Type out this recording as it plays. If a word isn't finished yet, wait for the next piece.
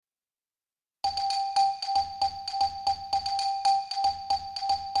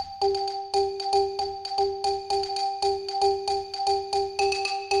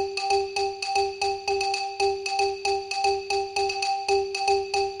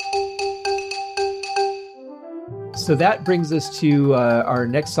So that brings us to our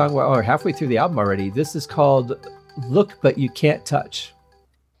next song. We're halfway through the album already. This is called Look But You Can't Touch.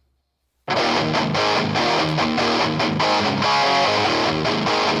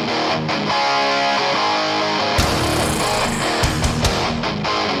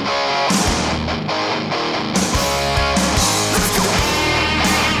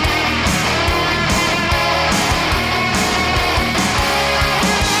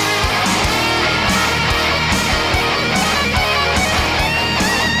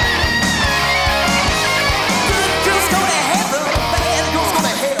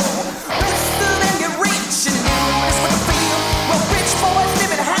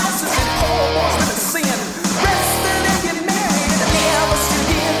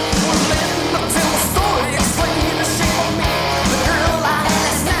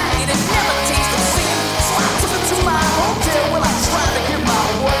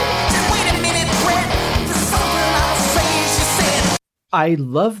 I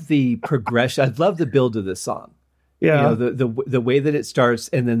love the progression. I love the build of this song. Yeah. You know, the way that it starts,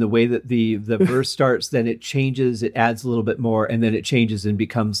 and then the way that the verse starts, then it changes, it adds a little bit more, and then it changes and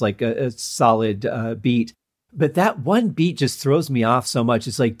becomes like a solid beat. But that one beat just throws me off so much.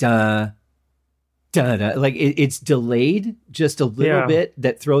 It's like, da, da, da. Like it's delayed just a little bit.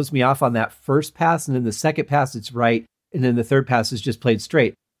 That throws me off on that first pass. And then the second pass, it's right. And then the third pass is just played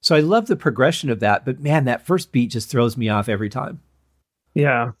straight. So I love the progression of that. But man, that first beat just throws me off every time.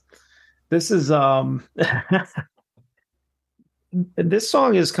 Yeah. This is this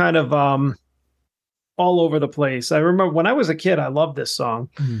song is kind of all over the place. I remember when I was a kid, I loved this song.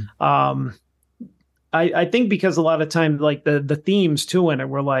 Mm-hmm. I think because a lot of times, like the themes too in it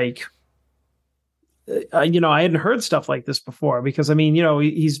were like, I hadn't heard stuff like this before, because I mean,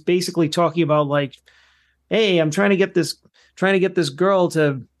 he's basically talking about like, hey, I'm trying to get this girl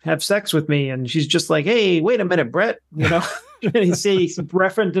to have sex with me, and she's just like, hey, wait a minute, Brett, and he's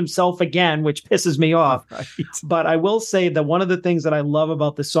referenced himself again, which pisses me off. Right. But I will say that one of the things that I love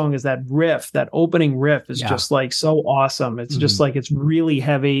about this song is that riff, that opening riff is just like so awesome. It's just like, it's really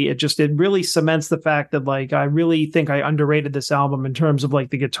heavy. It really cements the fact that like, I really think I underrated this album in terms of like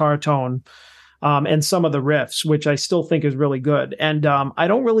the guitar tone, and some of the riffs, which I still think is really good. And I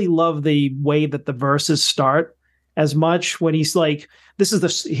don't really love the way that the verses start as much, when he's like, this is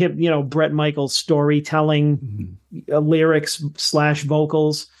Bret Michaels storytelling, lyrics /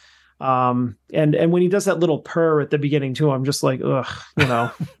 vocals. And when he does that little purr at the beginning too, I'm just like, ugh,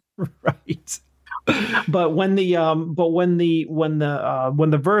 right. But when the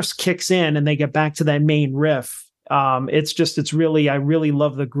verse kicks in and they get back to that main riff, I really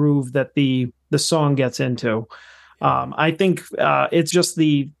love the groove that the song gets into. I think it's just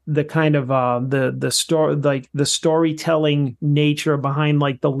the kind of the story, like the storytelling nature behind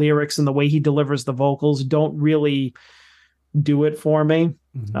like the lyrics and the way he delivers the vocals don't really do it for me.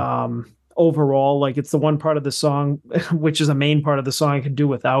 Mm-hmm. Overall, like it's the one part of the song, which is a main part of the song I could do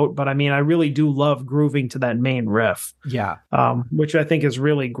without. But I mean, I really do love grooving to that main riff. Yeah. Which I think is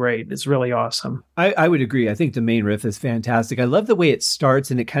really great. It's really awesome. I would agree. I think the main riff is fantastic. I love the way it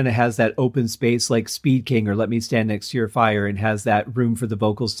starts, and it kind of has that open space like Speed King or Let Me Stand Next to Your Fire, and has that room for the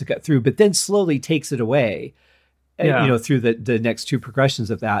vocals to cut through, but then slowly takes it away, through the next two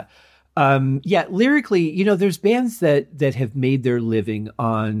progressions of that. Lyrically, there's bands that have made their living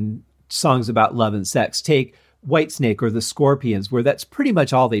on songs about love and sex. Take Whitesnake or the Scorpions, where that's pretty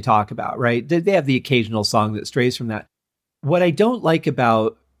much all they talk about, right? They have the occasional song that strays from that. What I don't like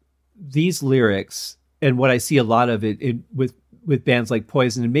about these lyrics, and what I see a lot of it with bands like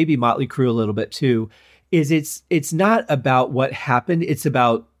Poison and maybe Motley Crue a little bit too, is it's not about what happened. It's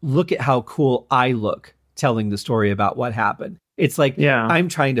about, look at how cool I look telling the story about what happened. It's like, I'm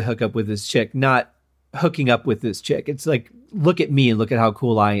trying to hook up with this chick, not hooking up with this chick. It's like, look at me and look at how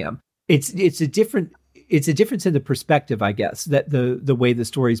cool I am. It's a difference in the perspective, I guess, that the way the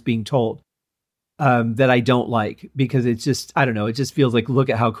story is being told, that I don't like, because it's just, I don't know, it just feels like, look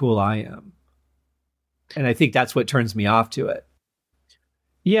at how cool I am. And I think that's what turns me off to it.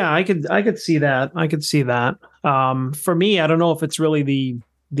 Yeah, I could see that. For me, I don't know if it's really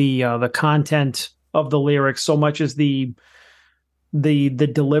the content of the lyrics so much as the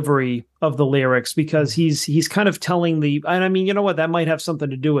delivery of the lyrics, because he's kind of telling and I mean, you know what, that might have something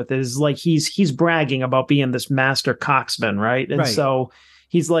to do with it, is like he's bragging about being this master coxman, right? And so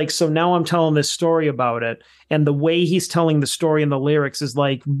he's like, so now I'm telling this story about it, and the way he's telling the story in the lyrics is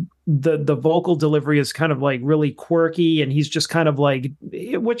like the vocal delivery is kind of like really quirky, and he's just kind of like,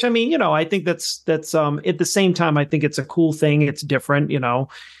 which I mean, I think that's at the same time, I think it's a cool thing. It's different,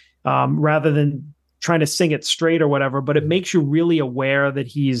 rather than trying to sing it straight or whatever, but it makes you really aware that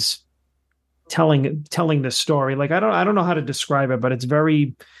he's telling the story. Like I don't know how to describe it, but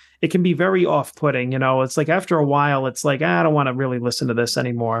it can be very off-putting. It's like after a while, it's like, I don't want to really listen to this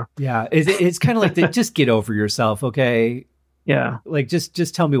anymore. Yeah, it's kind of like just get over yourself, okay? Yeah, Like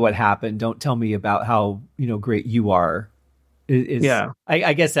just tell me what happened. Don't tell me about how great you are. Yeah.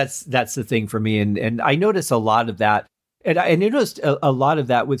 I guess that's the thing for me, and I notice a lot of that, and I noticed a lot of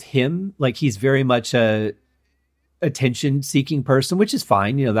that with him. Like he's very much a attention seeking person, which is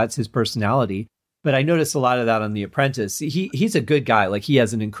fine. That's his personality. But I noticed a lot of that on The Apprentice. He's a good guy. Like he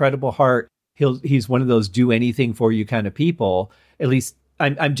has an incredible heart. He's one of those do anything for you kind of people. At least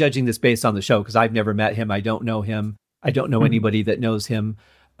I'm judging this based on the show because I've never met him. I don't know him. I don't know anybody that knows him.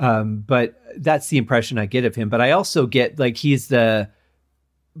 But that's the impression I get of him. But I also get like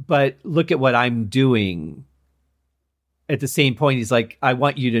but look at what I'm doing. At the same point, he's like, I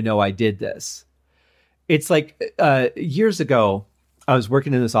want you to know I did this. It's like years ago, I was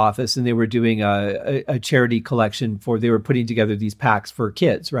working in this office and they were doing a charity collection they were putting together these packs for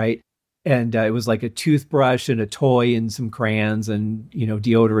kids, right? And it was like a toothbrush and a toy and some crayons and,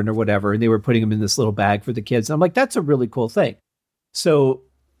 deodorant or whatever. And they were putting them in this little bag for the kids. And I'm like, that's a really cool thing. So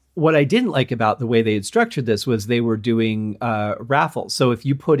what I didn't like about the way they had structured this was they were doing raffles. So if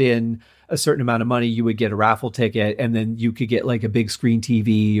you put in a certain amount of money, you would get a raffle ticket and then you could get like a big screen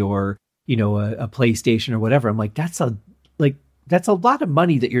TV or, a PlayStation or whatever. I'm like, that's a lot of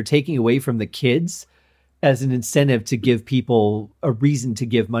money that you're taking away from the kids as an incentive to give people a reason to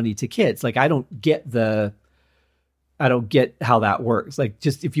give money to kids. Like, I don't get how that works. Like,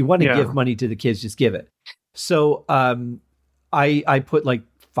 just if you want to give money to the kids, just give it. So, I put like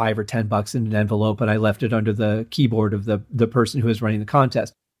 $5 or $10 in an envelope and I left it under the keyboard of the person who was running the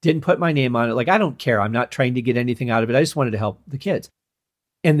contest. Didn't put my name on it. Like, I don't care. I'm not trying to get anything out of it. I just wanted to help the kids.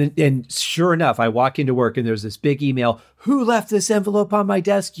 And sure enough, I walk into work and there's this big email. Who left this envelope on my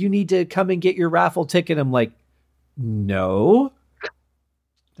desk? You need to come and get your raffle ticket. I'm like, no.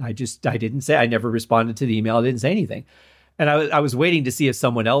 I didn't say. I never responded to the email. I didn't say anything. And I was waiting to see if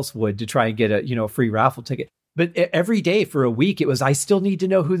someone else would to try and get a free raffle ticket. But every day for a week, it was, I still need to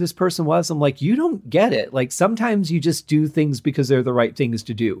know who this person was. I'm like, you don't get it. Like sometimes you just do things because they're the right things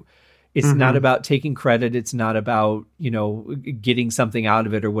to do. It's not about taking credit. It's not about, getting something out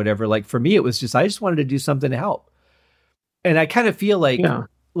of it or whatever. Like for me, it was just, I just wanted to do something to help. And I kind of feel like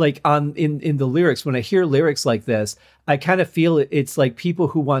in the lyrics, when I hear lyrics like this, I kind of feel it's like people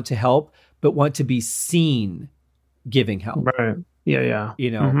who want to help, but want to be seen giving help. Right. Yeah.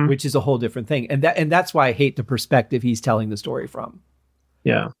 Yeah. Which is a whole different thing. And that's why I hate the perspective he's telling the story from.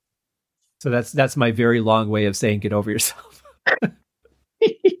 Yeah. So that's my very long way of saying, get over yourself.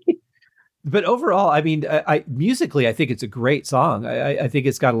 But overall, I mean, musically, I think it's a great song. I think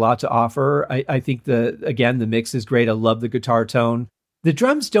it's got a lot to offer. I think the mix is great. I love the guitar tone. The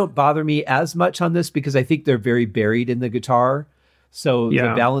drums don't bother me as much on this because I think they're very buried in the guitar. So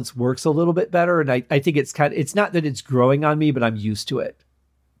the balance works a little bit better. And I think it's not that it's growing on me, but I'm used to it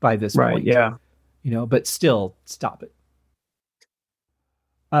by this point. Yeah. But still, stop it.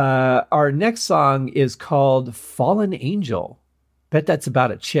 Our next song is called Fallen Angel. Bet that's about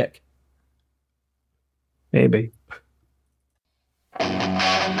a chick. Maybe.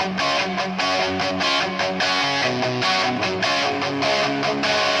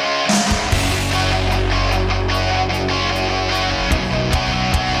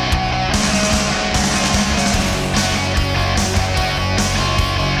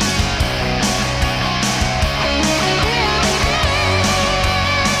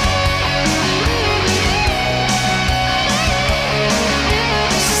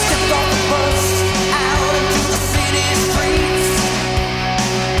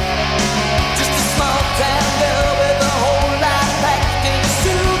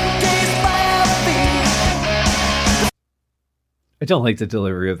 I don't like the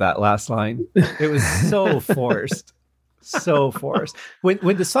delivery of that last line. It was so forced. So forced.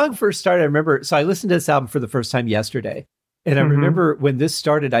 When the song first started, I remember, so I listened to this album for the first time yesterday. And I remember when this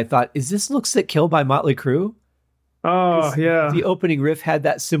started, I thought, is this Looks That Kill by Motley Crue? Oh, yeah. The opening riff had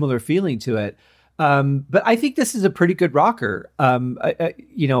that similar feeling to it. But I think this is a pretty good rocker.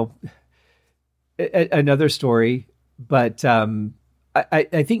 Another story, but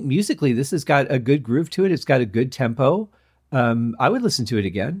I think musically, this has got a good groove to it. It's got a good tempo. I would listen to it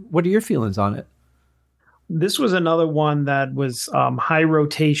again. What are your feelings on it? This was another one that was high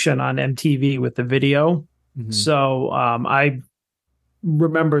rotation on MTV with the video. Mm-hmm. So I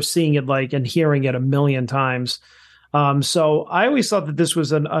remember seeing it and hearing it a million times. So I always thought that this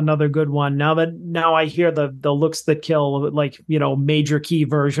was another good one. Now I hear the Looks That Kill, like, major key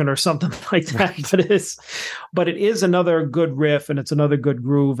version or something like that. Right. But it is another good riff, and it's another good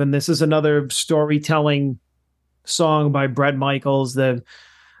groove. And this is another storytelling song by Bret Michaels. The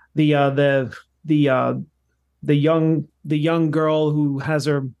uh the the uh the young girl who has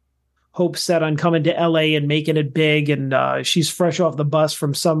her hopes set on coming to LA and making it big, and she's fresh off the bus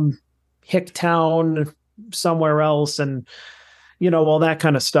from some hick town somewhere else, and all that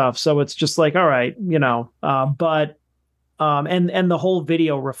kind of stuff. So it's just like, all right, but and the whole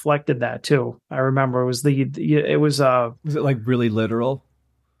video reflected that too. I remember Was it like really literal?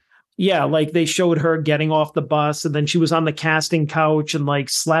 yeah, like they showed her getting off the bus, and then she was on the casting couch and like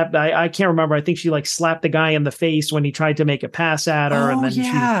slapped. I can't remember. I think she like slapped the guy in the face when he tried to make a pass at her, and then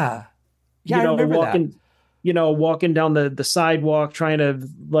yeah. she, I remember walking, that. walking down the sidewalk, trying to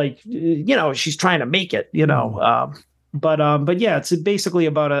like, she's trying to make it, but yeah, it's basically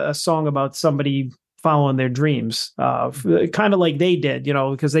about a song about somebody following their dreams, kind of like they did,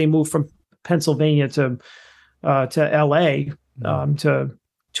 because they moved from Pennsylvania to LA,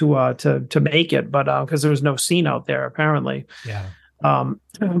 to make it, but because there was no scene out there apparently. Yeah.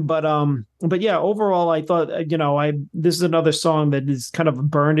 But yeah, overall, I thought, this is another song that is kind of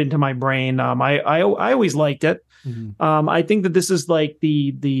burned into my brain. I always liked it. Mm-hmm. I think that this is like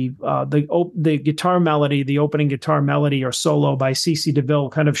the guitar melody, the opening guitar melody or solo by CeCe DeVille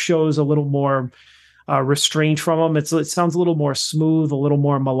kind of shows a little more restraint from him. It sounds a little more smooth, a little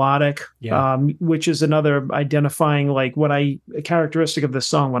more melodic, which is another identifying like a characteristic of this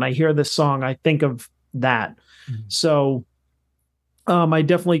song. When I hear this song, I think of that. Mm-hmm. So I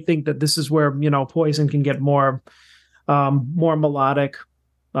definitely think that this is where, Poison can get more melodic.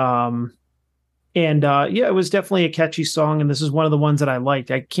 It was definitely a catchy song, and this is one of the ones that I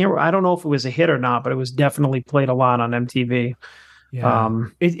liked. I don't know if it was a hit or not, but it was definitely played a lot on MTV. Yeah.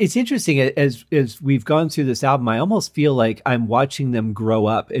 It's interesting as we've gone through this album, I almost feel like I'm watching them grow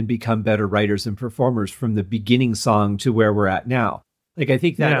up and become better writers and performers from the beginning song to where we're at now. Like, I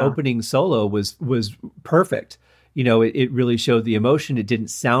think that opening solo was perfect. It really showed the emotion. It didn't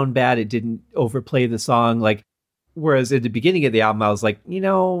sound bad. It didn't overplay the song. Like, whereas at the beginning of the album, I was like,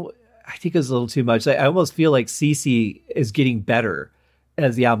 I think it was a little too much. I almost feel like CeCe is getting better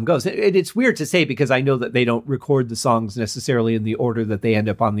as the album goes. And it's weird to say because I know that they don't record the songs necessarily in the order that they end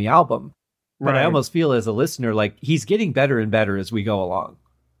up on the album. But I almost feel as a listener, like he's getting better and better as we go along.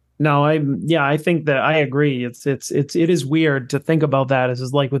 No, I think that I agree. It is weird to think about that.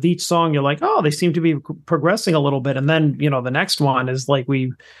 Is like with each song, you're like, oh, they seem to be progressing a little bit, and then the next one is like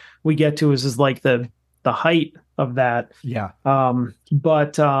we get to is like the height of that. Yeah.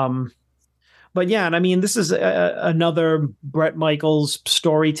 But yeah, and I mean, this is another Bret Michaels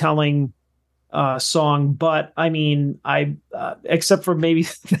storytelling song. But I mean, except for maybe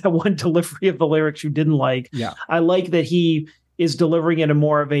that one delivery of the lyrics you didn't like. Yeah, I like that he is delivering it in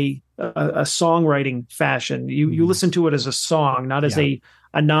more of a songwriting fashion. You listen to it as a song, not as a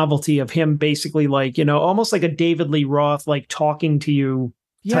novelty of him basically like, almost like a David Lee Roth, like talking to you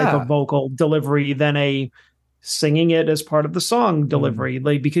type of vocal delivery than a singing it as part of the song delivery.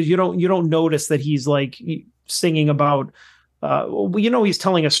 Like, because you don't notice that he's like singing about, he's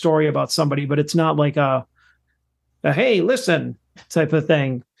telling a story about somebody, but it's not like a hey, listen type of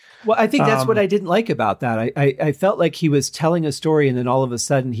thing. Well, I think that's what I didn't like about that. I felt like he was telling a story, and then all of a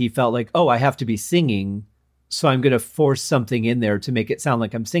sudden he felt like, oh, I have to be singing, so I'm going to force something in there to make it sound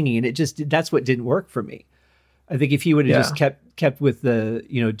like I'm singing. And that's what didn't work for me. I think if he would have just kept with the,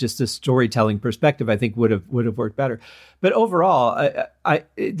 just the storytelling perspective, I think would have worked better. But overall,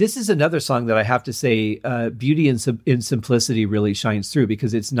 this is another song that I have to say, beauty in simplicity really shines through,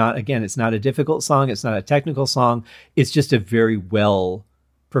 because it's not a difficult song. It's not a technical song. It's just a very well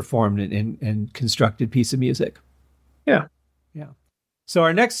performed and constructed piece of music. Yeah. Yeah. So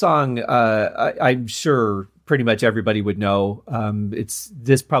our next song, I'm sure pretty much everybody would know.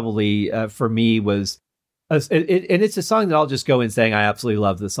 This probably for me was, and it's a song that I'll just go in saying I absolutely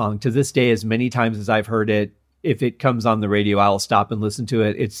love the song. To this day, as many times as I've heard it, if it comes on the radio, I'll stop and listen to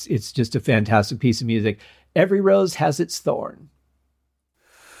it. It's just a fantastic piece of music. Every rose has its thorn.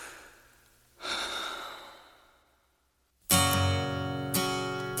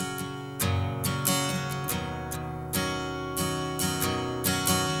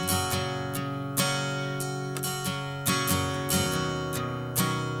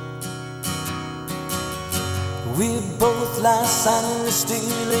 We both lie silently still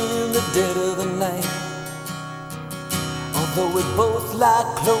in the dead of the night. Although we both lie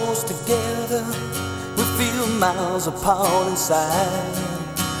close together, we feel miles apart inside.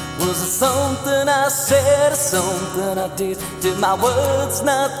 Was it something I said or something I did? Did my words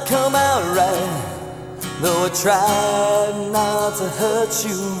not come out right? Though I tried not to hurt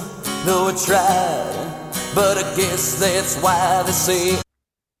you, though I tried, but I guess that's why they say.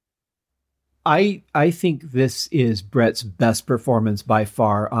 I think this is Brett's best performance by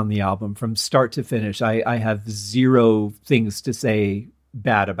far on the album from start to finish. I have zero things to say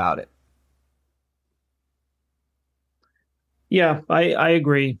bad about it. Yeah, I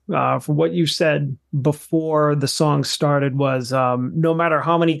agree. For what you said before the song started was no matter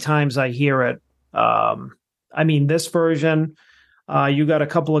how many times I hear it, I mean, this version, you got a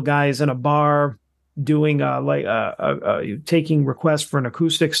couple of guys in a bar doing taking requests for an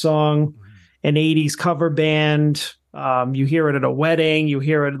acoustic song, an 80s cover band. You hear it at a wedding, you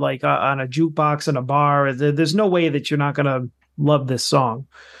hear it like on a jukebox in a bar. There's no way that you're not going to love this song.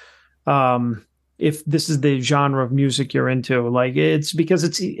 If this is the genre of music you're into, like it's because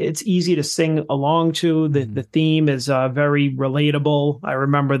it's easy to sing along to. The theme is very relatable. I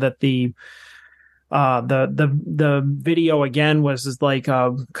remember that the video again was like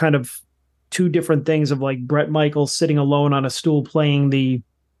kind of two different things of like Bret Michaels sitting alone on a stool playing the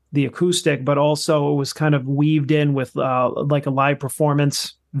acoustic, but also it was kind of weaved in with like a live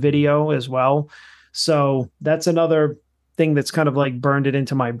performance video as well. So that's another thing that's kind of like burned it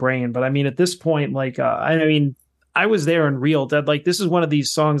into my brain. But I mean, at this point, like, I mean, I was there in real time. Like, this is one of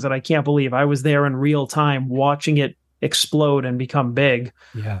these songs that I can't believe I was there in real time watching it explode and become big.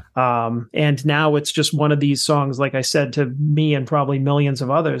 Yeah. And now it's just one of these songs, like I said, to me and probably millions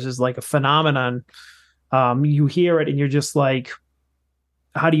of others, is like a phenomenon. You hear it and you're just like,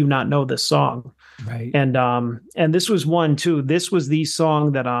 how do you not know this song? Right. And this was one too. This was the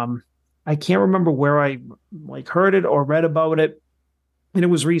song that I can't remember where I like heard it or read about it. And it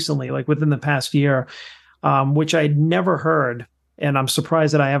was recently, like within the past year, which I'd never heard. And I'm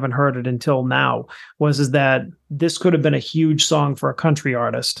surprised that I haven't heard it until now, is that this could have been a huge song for a country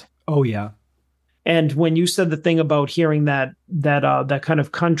artist. Oh, yeah. And when you said the thing about hearing that kind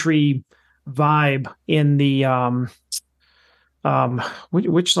of country vibe in the,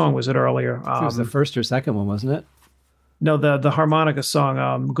 which song was it earlier? It was the first or second one, wasn't it? No, the harmonica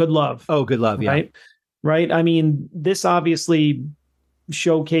song, Good Love. Oh, Good Love, yeah. Right. I mean, this obviously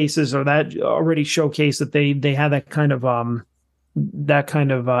showcases, or that already showcased that they had that kind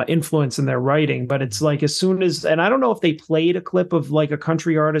of influence in their writing. But it's like, as soon as, and I don't know if they played a clip of like a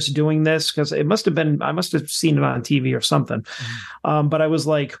country artist doing this, because it must have been, I must have seen it on TV or something. But I was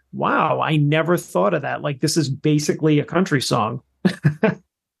like, wow, I never thought of that. Like, this is basically a country song.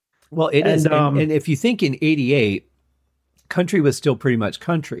 Well, it is. And if you think in 88, country was still pretty much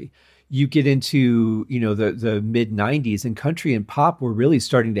country. You get into, the mid 90s, and country and pop were really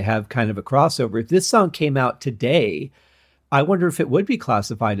starting to have kind of a crossover. If this song came out today, I wonder if it would be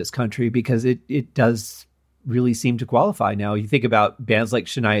classified as country, because it does really seem to qualify now. You think about bands like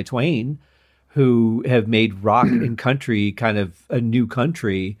Shania Twain, who have made rock and country kind of a new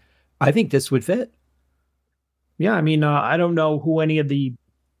country. I think this would fit. Yeah, I mean, I don't know who any of the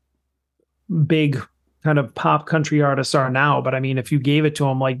big kind of pop country artists are now, but I mean, if you gave it to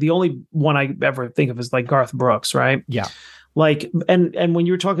them, like the only one I ever think of is like Garth Brooks, right? Yeah. Like, and when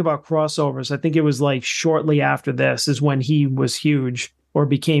you were talking about crossovers, I think it was like shortly after this is when he was huge, or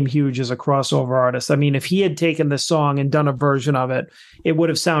became huge as a crossover artist. I mean, if he had taken this song and done a version of it, it would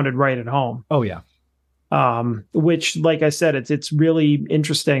have sounded right at home. Oh yeah. Which, like I said, it's really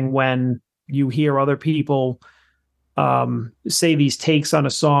interesting when you hear other people say these takes on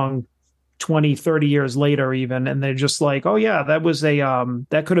a song 20, 30 years later even, and they're just like, oh yeah, that was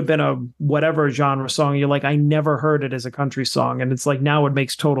that could have been a whatever genre song. You're like, I never heard it as a country song. And it's like, now it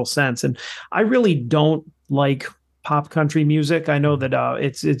makes total sense. And I really don't like pop country music. I know that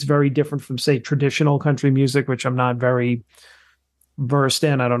it's very different from, say, traditional country music, which I'm not very versed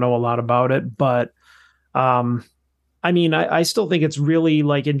in. I don't know a lot about it, but I mean, I still think it's really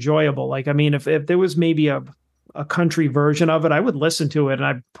like enjoyable. Like, I mean, if there was maybe a country version of it, I would listen to it and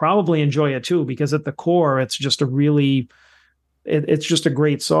I'd probably enjoy it too, because at the core, it's just it's just a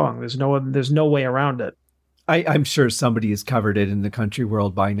great song. There's no way around it. I'm sure somebody has covered it in the country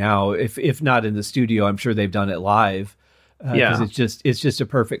world by now. If not in the studio, I'm sure they've done it live. Yeah, it's just a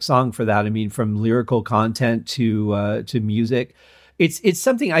perfect song for that. I mean, from lyrical content to music, it's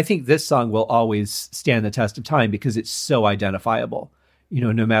something. I think this song will always stand the test of time because it's so identifiable.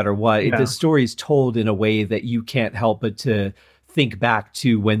 No matter what, the story's told in a way that you can't help but to think back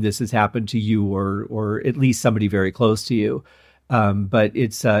to when this has happened to you, or at least somebody very close to you. But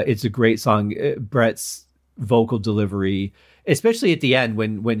it's a great song. Brett's vocal delivery, especially at the end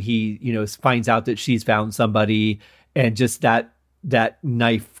when he finds out that she's found somebody, and just that that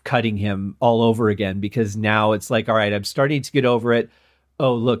knife cutting him all over again, because now it's like, all right, I'm starting to get over it.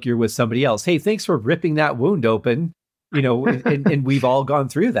 Oh, look, you're with somebody else. Hey, thanks for ripping that wound open. And we've all gone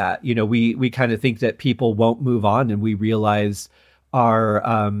through that. We kind of think that people won't move on, and we realize our,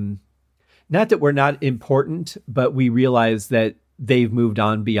 not that we're not important, but we realize that they've moved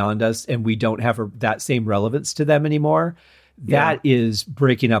on beyond us and we don't have that same relevance to them anymore. That is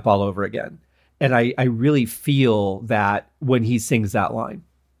breaking up all over again. And I really feel that when he sings that line.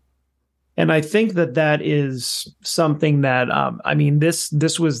 And I think that is something that,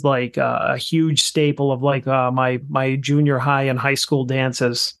 this was like a huge staple of like my junior high and high school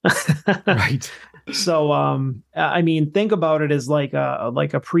dances. Right. So, think about it as like a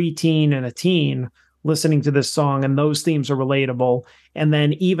preteen and a teen listening to this song, and those themes are relatable. And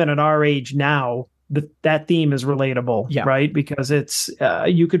then even at our age now, that theme is relatable, right? Because it's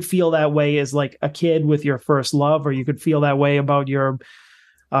you could feel that way as like a kid with your first love, or you could feel that way about your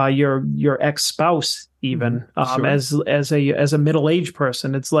ex-spouse, even sure. as a middle-aged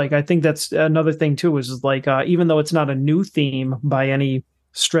person. It's like, I think that's another thing too, is like even though it's not a new theme by any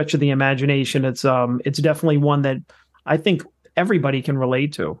stretch of the imagination, it's definitely one that I think everybody can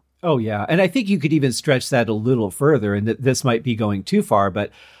relate to. Oh yeah, and I think you could even stretch that a little further, and this might be going too far, but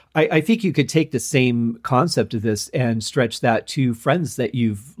I think you could take the same concept of this and stretch that to friends that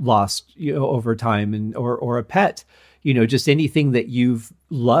you've lost, over time, and or a pet, just anything that you've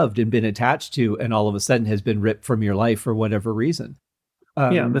loved and been attached to, and all of a sudden has been ripped from your life for whatever reason.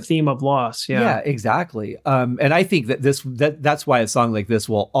 The theme of loss. Yeah, exactly. And I think that that's why a song like this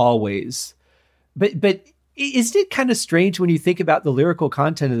will always, but isn't it kind of strange when you think about the lyrical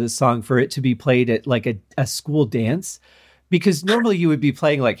content of this song for it to be played at like a school dance? Because normally you would be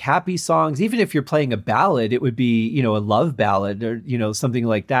playing like happy songs. Even if you're playing a ballad, it would be, a love ballad or, something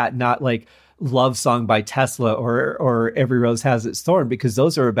like that. Not like Love Song by Tesla or Every Rose Has Its Thorn, because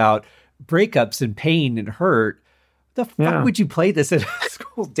those are about breakups and pain and hurt. The fuck would you play this at a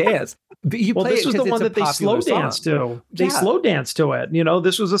school dance? But this was the one that they slow danced to. They slow danced to it.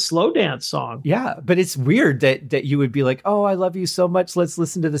 This was a slow dance song. Yeah, but it's weird that you would be like, oh, I love you so much. Let's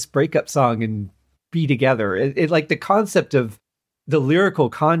listen to this breakup song and be together. It like the concept of the lyrical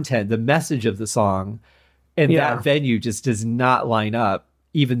content, the message of the song, and that venue just does not line up.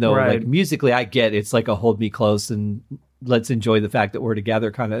 Even though like musically, I get it's like a hold me close and let's enjoy the fact that we're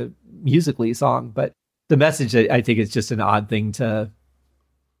together kind of musically song, but the message, I think, is just an odd thing to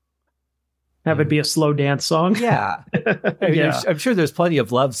have it be a slow dance song. Yeah. I'm sure there's plenty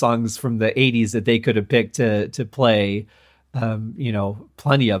of love songs from the 80s that they could have picked to play,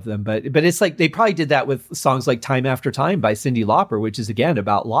 plenty of them. But it's like they probably did that with songs like Time After Time by Cyndi Lauper, which is, again,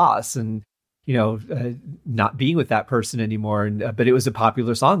 about loss and, not being with that person anymore. And but it was a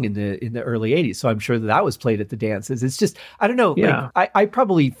popular song in the early 80s. So I'm sure that was played at the dances. It's just, I don't know. Yeah. Like, I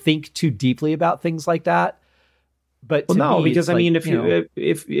probably think too deeply about things like that. But because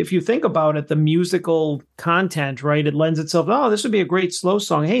if you think about it, the musical content, right, it lends itself. Oh, this would be a great slow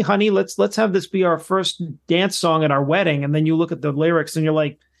song. Hey, honey, let's have this be our first dance song at our wedding. And then you look at the lyrics and you're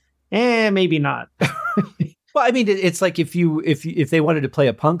like, maybe not. Well, I mean, it's like if they wanted to play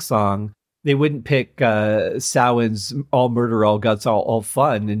a punk song, they wouldn't pick Samhain's All Murder, All Guts, All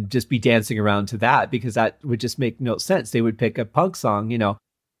Fun and just be dancing around to that, because that would just make no sense. They would pick a punk song,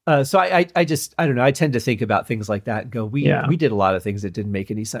 So I don't know. I tend to think about things like that and go, we did a lot of things that didn't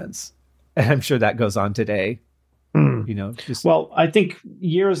make any sense. And I'm sure that goes on today. Well, I think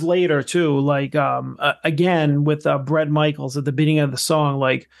years later too, like, again, with Bret Michaels at the beginning of the song,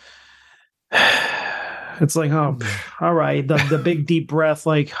 like, it's like, oh, all right. The big deep breath,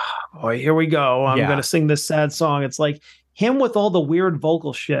 like, oh, boy, here we go. I'm going to sing this sad song. It's like him with all the weird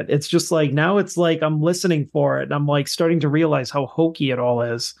vocal shit. It's just like, now it's like I'm listening for it and I'm like starting to realize how hokey it all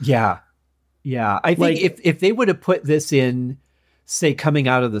is. Yeah. Yeah. I think like, if they would have put this in, say, coming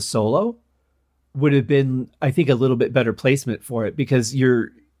out of the solo, would have been, I think, a little bit better placement for it, because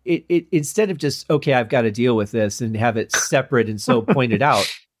it instead of just, okay, I've got to deal with this and have it separate and so pointed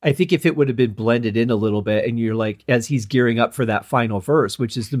out, I think if it would have been blended in a little bit and you're like, as he's gearing up for that final verse,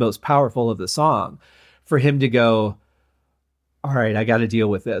 which is the most powerful of the song, for him to go, all right, I got to deal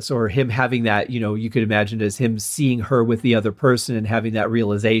with this, or him having that, you could imagine as him seeing her with the other person and having that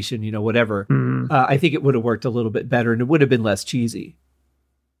realization, whatever. I think it would have worked a little bit better and it would have been less cheesy.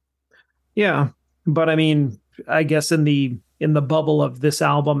 Yeah. But I mean, I guess in the bubble of this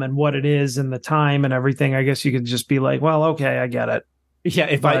album and what it is and the time and everything, I guess you could just be like, well, okay, I get it. Yeah,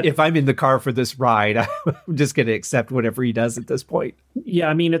 if I'm in the car for this ride, I'm just going to accept whatever he does at this point. Yeah,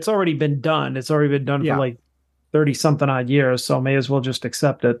 I mean, it's already been done. It's already been done for like 30 something odd years, so may as well just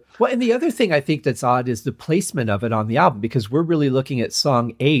accept it. Well, and the other thing I think that's odd is the placement of it on the album, because we're really looking at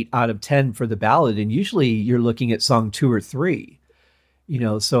song 8 out of 10 for the ballad, and usually you're looking at song 2 or 3.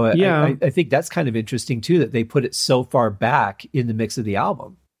 So I think that's kind of interesting too, that they put it so far back in the mix of the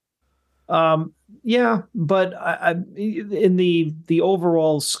album. Yeah, but in the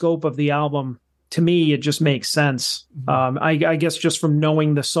overall scope of the album, to me, it just makes sense. I guess just from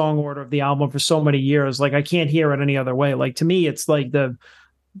knowing the song order of the album for so many years, like I can't hear it any other way. Like to me, it's like the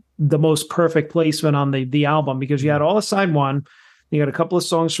most perfect placement on the album, because you had all of side 1, you got a couple of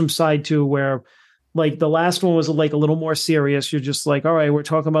songs from side 2 where like the last one was like a little more serious. You're just like, all right, we're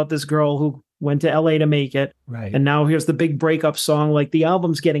talking about this girl who went to LA to make it. Right. And now here's the big breakup song. Like the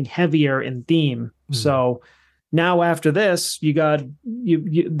album's getting heavier in theme. So now after this, you got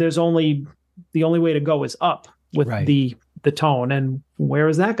there's only the only way to go is up with the tone. And where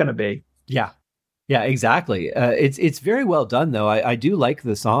is that going to be? Yeah. Yeah, exactly. It's very well done though. I do like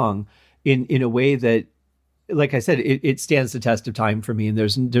the song in a way that, like I said, it stands the test of time for me. And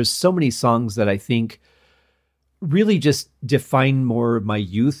there's so many songs that I think really just define more of my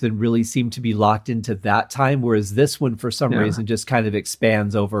youth and really seem to be locked into that time. Whereas this one, for some reason, just kind of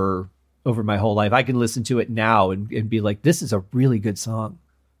expands over my whole life. I can listen to it now and be like, this is a really good song.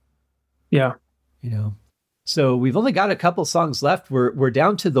 Yeah. So we've only got a couple songs left. We're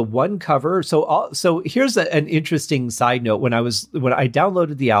down to the one cover. So here's an interesting side note. When I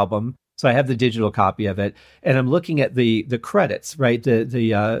downloaded the album, so I have the digital copy of it, and I'm looking at the credits, right? The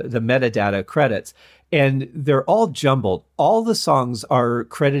metadata credits, and they're all jumbled. All the songs are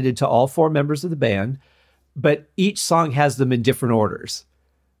credited to all 4 members of the band, but each song has them in different orders.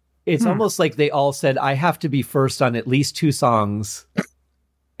 It's almost like they all said, I have to be first on at least 2 songs.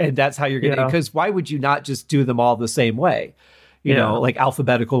 And that's how you're going to, because why would you not just do them all the same way? You know, like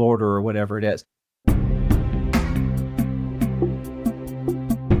alphabetical order or whatever it is.